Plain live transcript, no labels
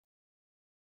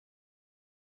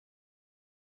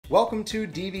Welcome to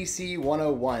DVC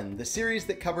 101, the series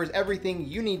that covers everything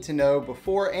you need to know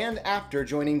before and after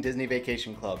joining Disney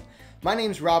Vacation Club. My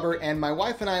name's Robert, and my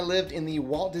wife and I lived in the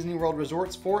Walt Disney World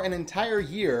resorts for an entire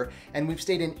year, and we've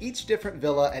stayed in each different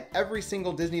villa at every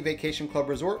single Disney Vacation Club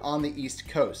resort on the East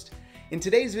Coast. In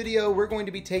today's video, we're going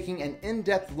to be taking an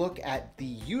in-depth look at the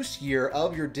use year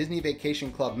of your Disney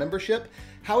Vacation Club membership,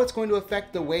 how it's going to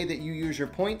affect the way that you use your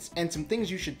points, and some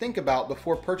things you should think about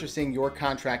before purchasing your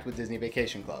contract with Disney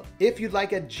Vacation Club. If you'd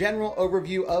like a general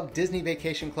overview of Disney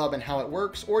Vacation Club and how it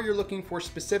works, or you're looking for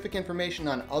specific information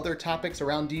on other topics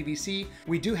around DVC,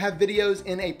 we do have videos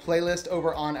in a playlist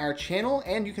over on our channel,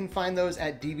 and you can find those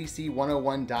at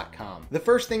dvc101.com. The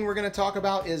first thing we're going to talk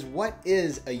about is what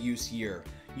is a use year.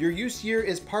 Your use year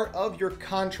is part of your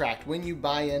contract when you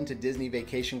buy into Disney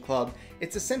Vacation Club.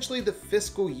 It's essentially the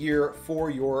fiscal year for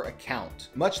your account.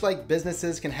 Much like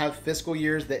businesses can have fiscal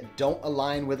years that don't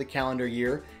align with a calendar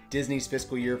year, Disney's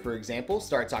fiscal year, for example,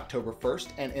 starts October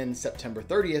 1st and ends September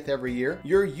 30th every year.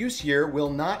 Your use year will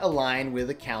not align with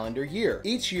a calendar year.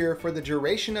 Each year, for the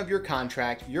duration of your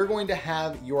contract, you're going to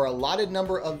have your allotted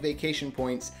number of vacation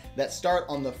points that start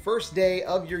on the first day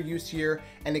of your use year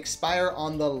and expire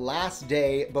on the last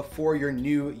day before your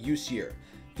new use year.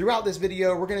 Throughout this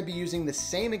video, we're going to be using the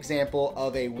same example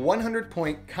of a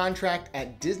 100-point contract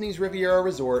at Disney's Riviera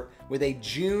Resort with a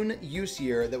June use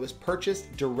year that was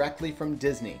purchased directly from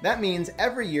Disney. That means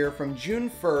every year from June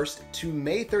 1st to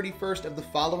May 31st of the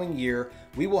following year,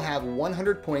 we will have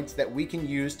 100 points that we can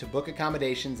use to book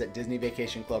accommodations at Disney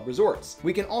Vacation Club resorts.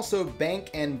 We can also bank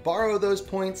and borrow those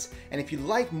points, and if you'd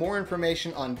like more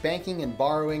information on banking and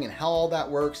borrowing and how all that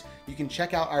works, you can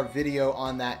check out our video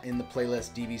on that in the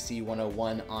playlist DVC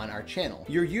 101 on our channel.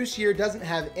 Your use year doesn't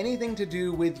have anything to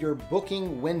do with your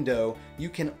booking window. You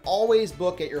can always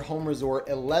book at your home resort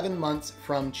 11 months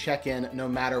from check-in no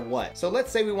matter what. So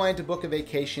let's say we wanted to book a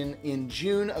vacation in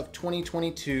June of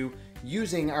 2022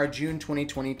 using our June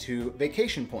 2022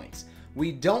 vacation points.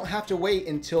 We don't have to wait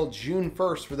until June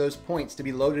 1st for those points to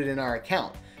be loaded in our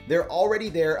account. They're already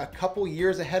there a couple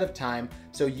years ahead of time,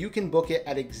 so you can book it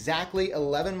at exactly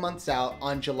 11 months out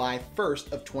on July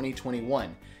 1st of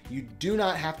 2021. You do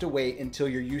not have to wait until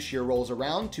your use year rolls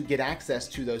around to get access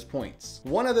to those points.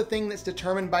 One other thing that's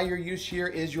determined by your use year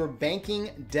is your banking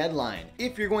deadline.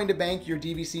 If you're going to bank your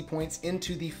DVC points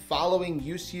into the following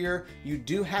use year, you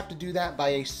do have to do that by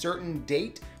a certain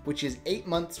date, which is 8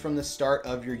 months from the start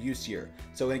of your use year.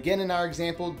 So again, in our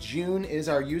example, June is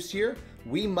our use year.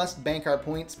 We must bank our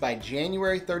points by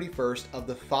January 31st of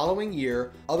the following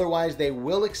year, otherwise they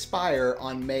will expire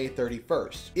on May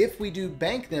 31st. If we do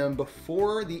bank them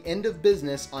before the end of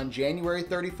business on January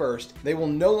 31st, they will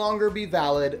no longer be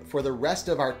valid for the rest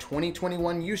of our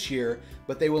 2021 use year,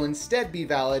 but they will instead be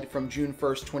valid from June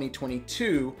 1st,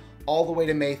 2022, all the way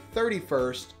to May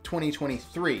 31st,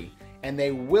 2023. And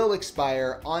they will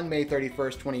expire on May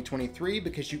 31st, 2023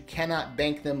 because you cannot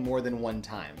bank them more than one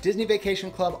time. Disney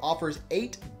Vacation Club offers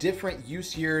 8 different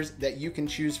use years that you can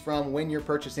choose from when you're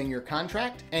purchasing your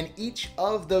contract, and each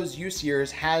of those use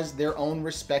years has their own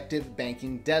respective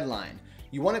banking deadline.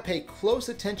 You want to pay close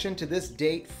attention to this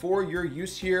date for your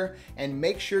use year and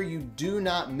make sure you do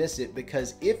not miss it,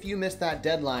 because if you miss that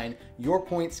deadline, your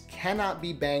points cannot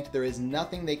be banked. There is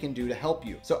nothing they can do to help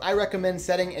you. So I recommend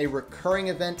setting a recurring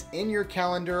event in your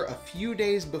calendar a few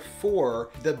days before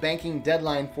the banking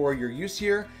deadline for your use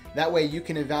year. That way you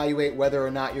can evaluate whether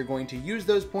or not you're going to use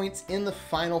those points in the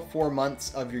final 4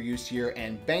 months of your use year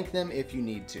and bank them if you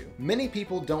need to. Many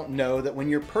people don't know that when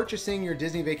you're purchasing your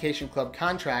Disney Vacation Club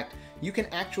contract, you can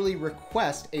actually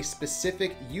request a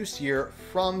specific use year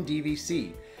from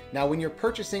DVC. Now, when you're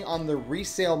purchasing on the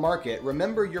resale market,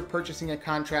 remember you're purchasing a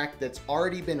contract that's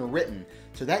already been written,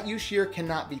 so that use year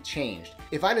cannot be changed.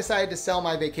 If I decided to sell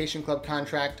my Vacation Club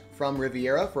contract from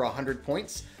Riviera for 100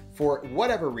 points for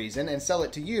whatever reason and sell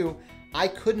it to you, I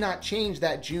could not change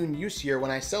that June use year when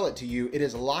I sell it to you. It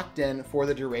is locked in for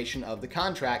the duration of the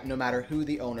contract, no matter who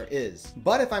the owner is.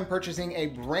 But if I'm purchasing a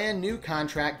brand new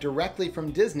contract directly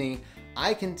from Disney,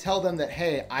 I can tell them that,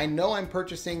 hey, I know I'm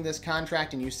purchasing this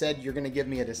contract and you said you're gonna give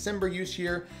me a December use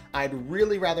year. I'd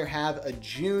really rather have a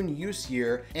June use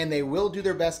year, and they will do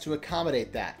their best to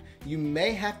accommodate that. You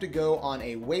may have to go on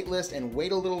a wait list and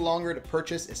wait a little longer to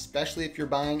purchase, especially if you're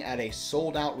buying at a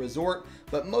sold out resort,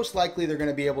 but most likely they're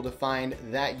gonna be able to find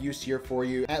that use year for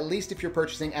you, at least if you're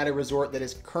purchasing at a resort that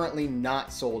is currently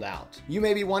not sold out. You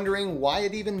may be wondering why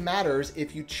it even matters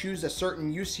if you choose a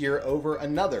certain use year over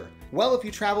another. Well, if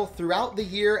you travel throughout the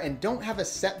year and don't have a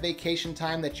set vacation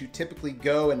time that you typically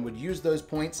go and would use those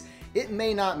points, it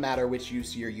may not matter which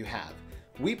use year you have.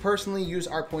 We personally use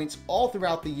our points all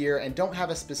throughout the year and don't have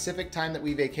a specific time that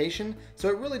we vacation, so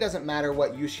it really doesn't matter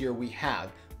what use year we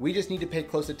have. We just need to pay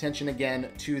close attention again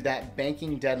to that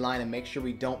banking deadline and make sure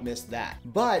we don't miss that.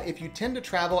 But if you tend to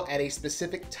travel at a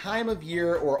specific time of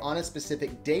year or on a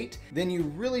specific date, then you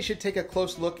really should take a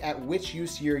close look at which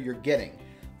use year you're getting.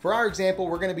 For our example,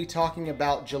 we're going to be talking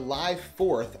about July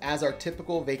 4th as our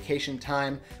typical vacation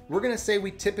time. We're going to say we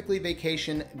typically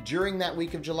vacation during that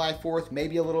week of July 4th,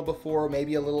 maybe a little before,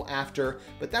 maybe a little after,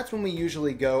 but that's when we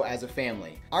usually go as a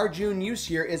family. Our June use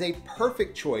year is a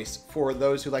perfect choice for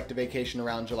those who like to vacation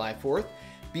around July 4th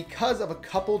because of a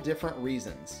couple different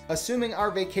reasons. Assuming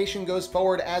our vacation goes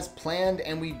forward as planned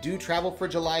and we do travel for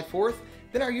July 4th,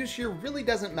 then our use year really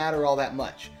doesn't matter all that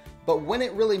much. But when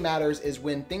it really matters is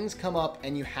when things come up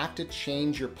and you have to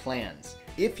change your plans.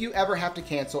 If you ever have to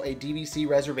cancel a DVC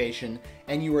reservation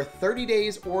and you are 30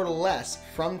 days or less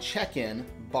from check-in,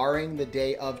 barring the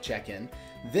day of check-in,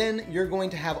 then you're going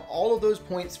to have all of those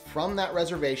points from that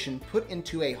reservation put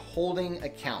into a holding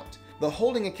account. The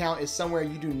holding account is somewhere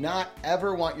you do not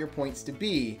ever want your points to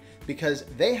be because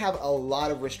they have a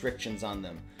lot of restrictions on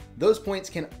them. Those points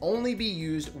can only be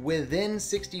used within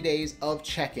 60 days of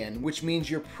check-in, which means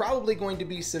you're probably going to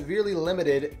be severely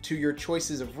limited to your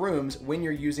choices of rooms when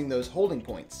you're using those holding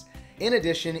points. In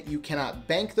addition, you cannot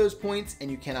bank those points and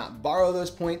you cannot borrow those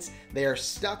points. They are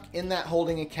stuck in that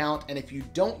holding account, and if you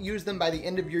don't use them by the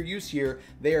end of your use year,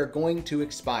 they are going to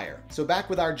expire. So back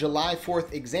with our July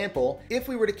 4th example, if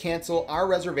we were to cancel our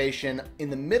reservation in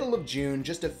the middle of June,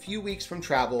 just a few weeks from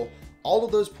travel, all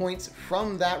of those points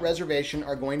from that reservation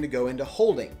are going to go into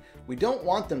holding. We don't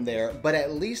want them there, but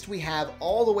at least we have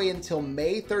all the way until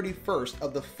May 31st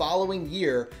of the following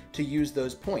year to use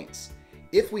those points.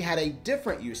 If we had a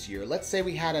different use year, let's say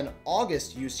we had an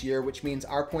August use year, which means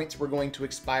our points were going to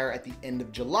expire at the end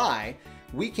of July,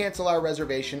 we cancel our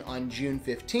reservation on June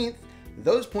 15th,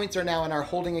 those points are now in our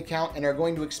holding account and are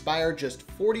going to expire just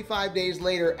 45 days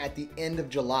later at the end of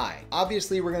July.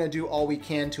 Obviously, we're going to do all we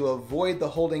can to avoid the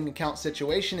holding account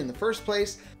situation in the first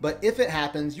place, but if it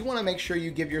happens, you want to make sure you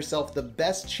give yourself the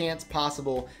best chance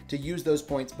possible to use those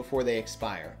points before they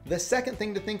expire. The second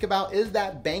thing to think about is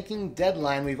that banking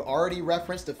deadline we've already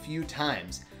referenced a few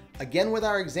times. Again, with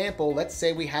our example, let's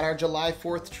say we had our July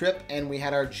 4th trip and we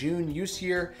had our June use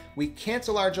year. We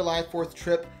cancel our July 4th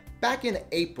trip back in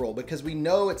April because we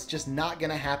know it's just not going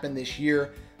to happen this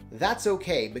year. That's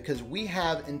okay because we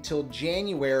have until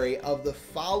January of the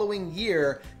following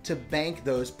year to bank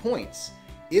those points.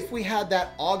 If we had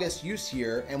that August use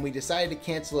year and we decided to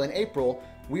cancel in April,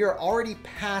 we are already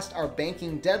past our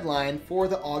banking deadline for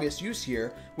the August use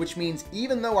year, which means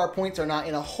even though our points are not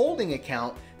in a holding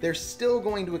account, they're still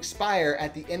going to expire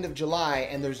at the end of July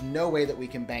and there's no way that we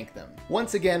can bank them.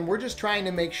 Once again, we're just trying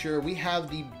to make sure we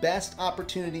have the best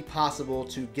opportunity possible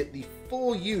to get the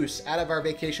full use out of our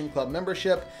vacation club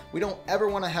membership. We don't ever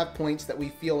want to have points that we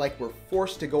feel like we're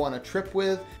forced to go on a trip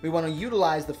with. We want to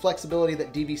utilize the flexibility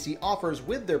that DVC offers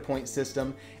with their point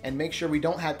system and make sure we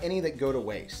don't have any that go to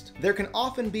waste. There can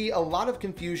often be a lot of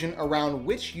confusion around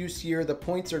which use year the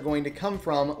points are going to come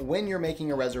from when you're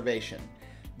making a reservation.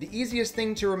 The easiest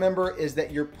thing to remember is that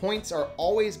your points are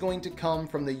always going to come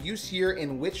from the use year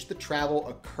in which the travel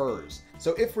occurs.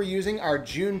 So if we're using our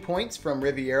June points from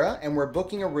Riviera and we're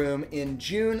booking a room in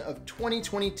June of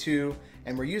 2022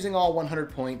 and we're using all 100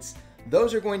 points,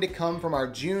 those are going to come from our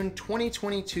June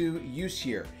 2022 use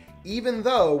year. Even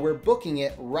though we're booking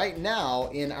it right now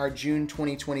in our June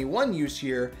 2021 use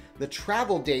year, the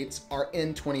travel dates are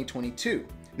in 2022.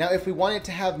 Now, if we wanted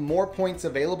to have more points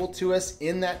available to us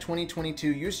in that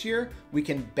 2022 use year, we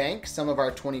can bank some of our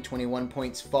 2021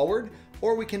 points forward,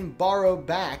 or we can borrow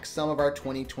back some of our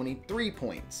 2023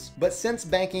 points. But since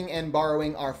banking and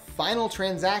borrowing are final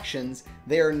transactions,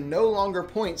 they are no longer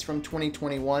points from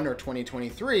 2021 or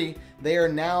 2023, they are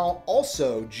now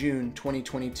also June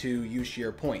 2022 use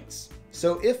year points.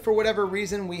 So if for whatever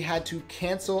reason we had to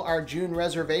cancel our June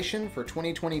reservation for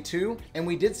 2022, and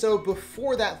we did so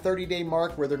before that 30-day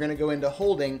mark where they're going to go into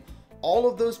holding, all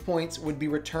of those points would be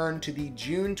returned to the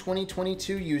June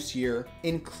 2022 use year,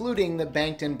 including the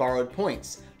banked and borrowed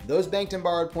points. Those banked and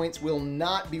borrowed points will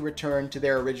not be returned to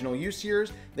their original use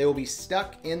years. They will be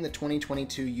stuck in the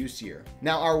 2022 use year.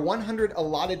 Now, our 100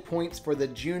 allotted points for the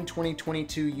June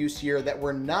 2022 use year that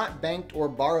were not banked or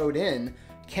borrowed in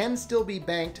can still be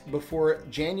banked before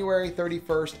January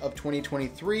 31st of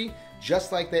 2023,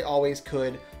 just like they always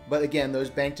could. But again, those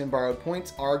banked and borrowed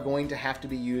points are going to have to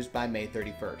be used by May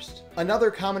 31st.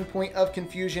 Another common point of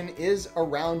confusion is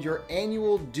around your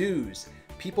annual dues.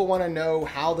 People want to know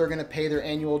how they're going to pay their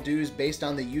annual dues based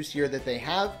on the use year that they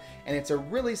have. and it's a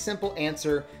really simple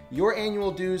answer. Your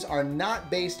annual dues are not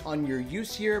based on your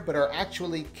use year, but are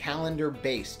actually calendar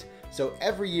based. So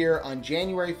every year on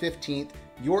January 15th,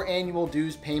 your annual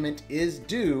dues payment is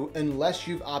due unless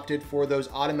you've opted for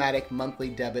those automatic monthly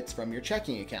debits from your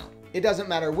checking account. It doesn't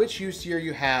matter which use year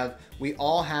you have, we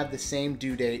all have the same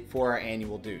due date for our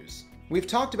annual dues. We've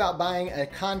talked about buying a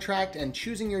contract and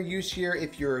choosing your use year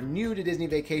if you're new to Disney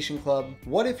Vacation Club.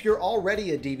 What if you're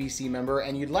already a DVC member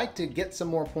and you'd like to get some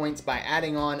more points by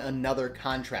adding on another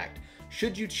contract?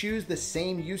 Should you choose the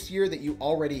same use year that you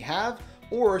already have,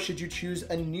 or should you choose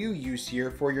a new use year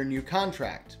for your new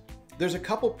contract? There's a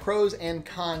couple pros and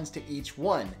cons to each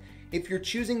one. If you're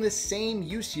choosing the same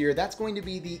use year, that's going to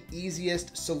be the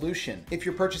easiest solution. If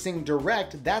you're purchasing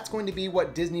direct, that's going to be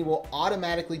what Disney will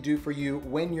automatically do for you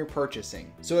when you're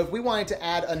purchasing. So if we wanted to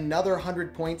add another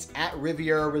 100 points at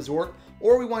Riviera Resort,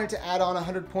 or we wanted to add on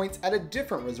 100 points at a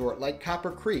different resort like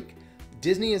Copper Creek,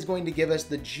 Disney is going to give us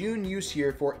the June use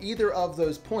year for either of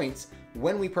those points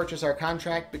when we purchase our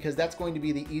contract, because that's going to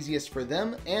be the easiest for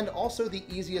them and also the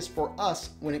easiest for us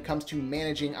when it comes to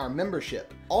managing our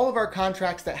membership. All of our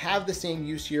contracts that have the same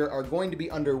use year are going to be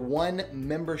under one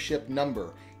membership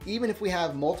number. Even if we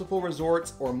have multiple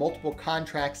resorts or multiple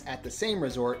contracts at the same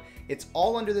resort, it's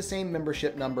all under the same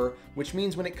membership number, which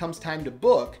means when it comes time to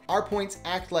book, our points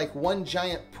act like one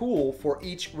giant pool for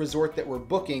each resort that we're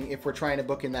booking if we're trying to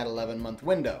book in that 11-month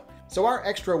window. So our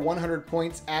extra 100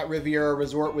 points at Riviera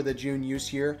Resort with a June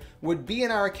use year would be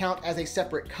in our account as a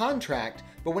separate contract,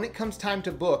 but when it comes time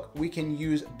to book, we can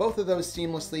use both of those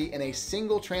seamlessly in a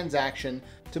single transaction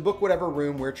to book whatever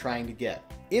room we're trying to get.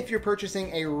 If you're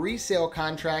purchasing a resale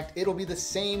contract, it'll be the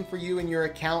same for you in your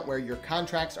account, where your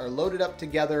contracts are loaded up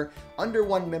together under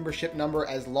one membership number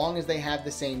as long as they have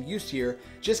the same use year.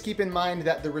 Just keep in mind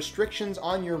that the restrictions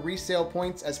on your resale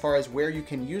points as far as where you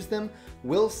can use them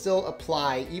will still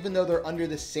apply even though they're under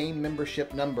the same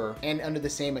membership number and under the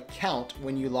same account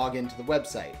when you log into the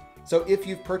website. So if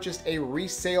you've purchased a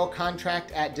resale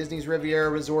contract at Disney's Riviera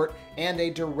Resort and a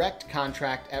direct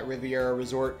contract at Riviera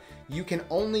Resort, you can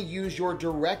only use your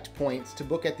direct points to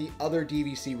book at the other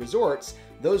DVC resorts.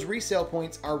 Those resale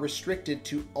points are restricted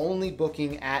to only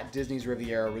booking at Disney's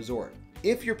Riviera Resort.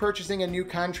 If you're purchasing a new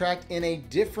contract in a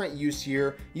different use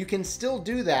year, you can still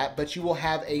do that, but you will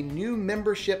have a new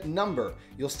membership number.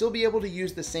 You'll still be able to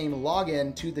use the same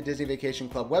login to the Disney Vacation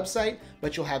Club website,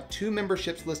 but you'll have two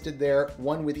memberships listed there,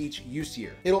 one with each use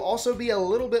year. It'll also be a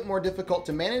little bit more difficult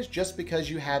to manage just because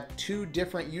you have two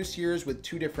different use years with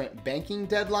two different banking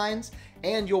deadlines,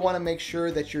 and you'll want to make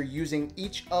sure that you're using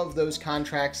each of those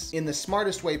contracts in the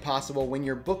smartest way possible when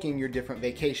you're booking your different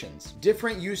vacations.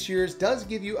 Different use years does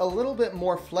give you a little bit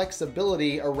more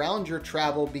flexibility around your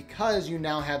travel because you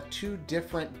now have two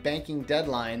different banking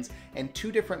deadlines and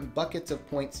two different buckets of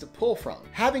points to pull from.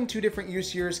 Having two different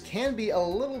use years can be a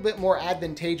little bit more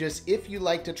advantageous if you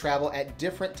like to travel at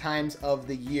different times of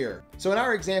the year. So in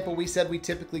our example, we said we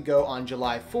typically go on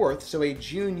July 4th, so a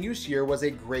June use year was a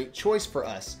great choice for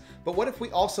us. But what if we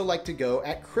also like to go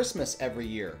at Christmas every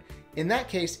year? In that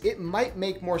case, it might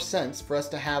make more sense for us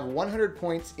to have 100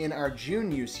 points in our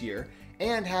June use year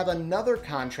and have another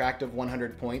contract of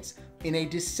 100 points in a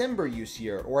December use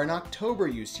year or an October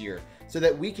use year, so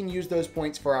that we can use those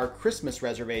points for our Christmas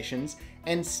reservations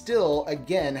and still,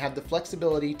 again, have the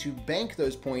flexibility to bank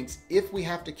those points if we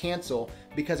have to cancel,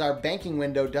 because our banking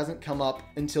window doesn't come up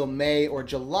until May or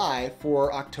July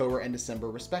for October and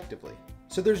December respectively.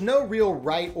 So there's no real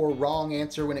right or wrong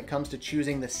answer when it comes to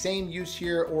choosing the same use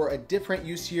year or a different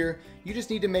use year. You just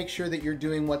need to make sure that you're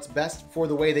doing what's best for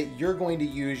the way that you're going to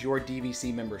use your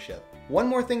DVC membership. One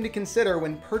more thing to consider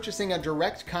when purchasing a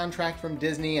direct contract from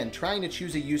Disney and trying to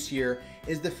choose a use year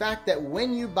is the fact that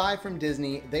when you buy from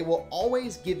Disney, they will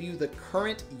always give you the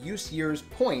current use year's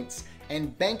points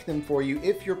and bank them for you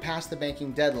if you're past the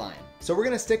banking deadline. So we're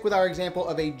gonna stick with our example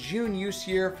of a June use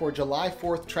year for July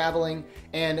 4th traveling,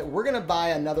 and we're gonna buy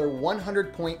another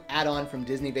 100 point add-on from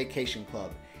Disney Vacation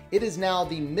Club. It is now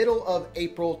the middle of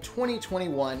April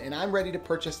 2021, and I'm ready to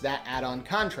purchase that add-on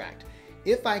contract.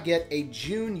 If I get a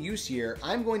June use year,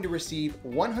 I'm going to receive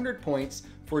 100 points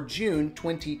for June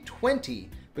 2020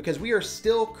 because we are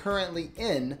still currently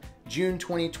in June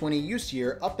 2020 use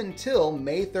year up until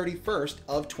May 31st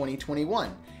of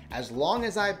 2021. As long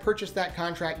as I purchased that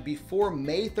contract before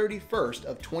May 31st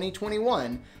of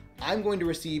 2021, I'm going to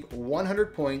receive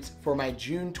 100 points for my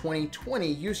June 2020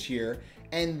 use year,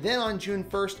 and then on June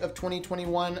 1st of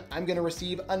 2021, I'm going to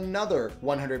receive another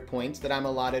 100 points that I'm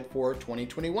allotted for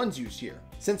 2021's use year.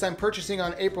 Since I'm purchasing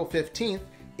on April 15th,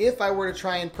 If I were to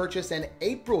try and purchase an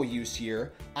April use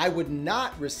year, I would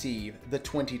not receive the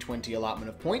 2020 allotment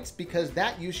of points because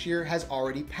that use year has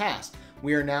already passed.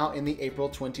 We are now in the April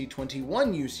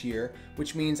 2021 use year,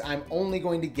 which means I'm only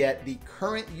going to get the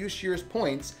current use year's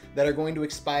points that are going to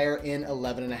expire in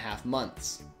 11.5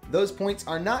 months. Those points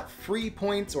are not free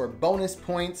points or bonus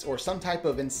points or some type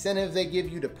of incentive they give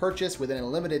you to purchase within a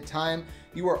limited time.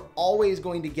 You are always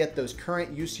going to get those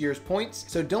current use year's points,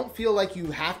 so don't feel like you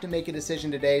have to make a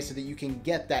decision today so that you can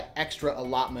get that extra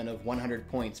allotment of 100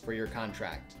 points for your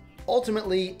contract.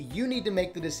 Ultimately, you need to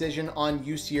make the decision on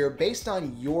use year based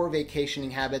on your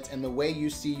vacationing habits and the way you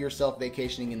see yourself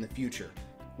vacationing in the future.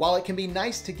 While it can be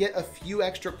nice to get a few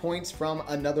extra points from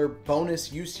another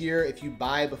bonus use year if you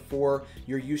buy before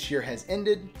your use year has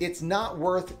ended, it's not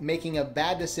worth making a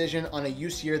bad decision on a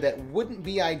use year that wouldn't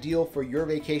be ideal for your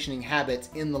vacationing habits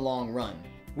in the long run.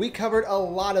 We covered a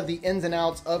lot of the ins and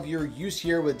outs of your use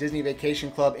year with Disney Vacation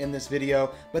Club in this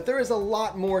video, but there is a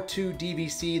lot more to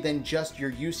DVC than just your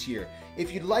use year.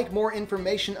 If you'd like more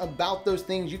information about those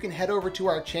things, you can head over to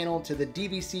our channel to the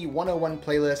DVC 101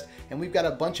 playlist, and we've got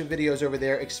a bunch of videos over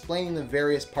there explaining the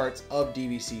various parts of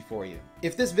DVC for you.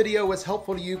 If this video was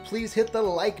helpful to you, please hit the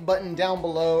like button down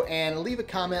below and leave a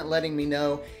comment letting me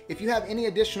know. If you have any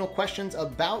additional questions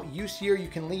about use year, you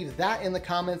can leave that in the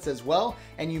comments as well,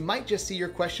 and you might just see your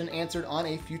question answered on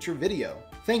a future video.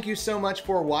 Thank you so much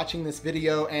for watching this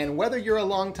video, and whether you're a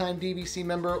longtime DVC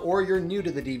member or you're new to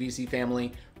the DVC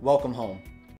family, welcome home.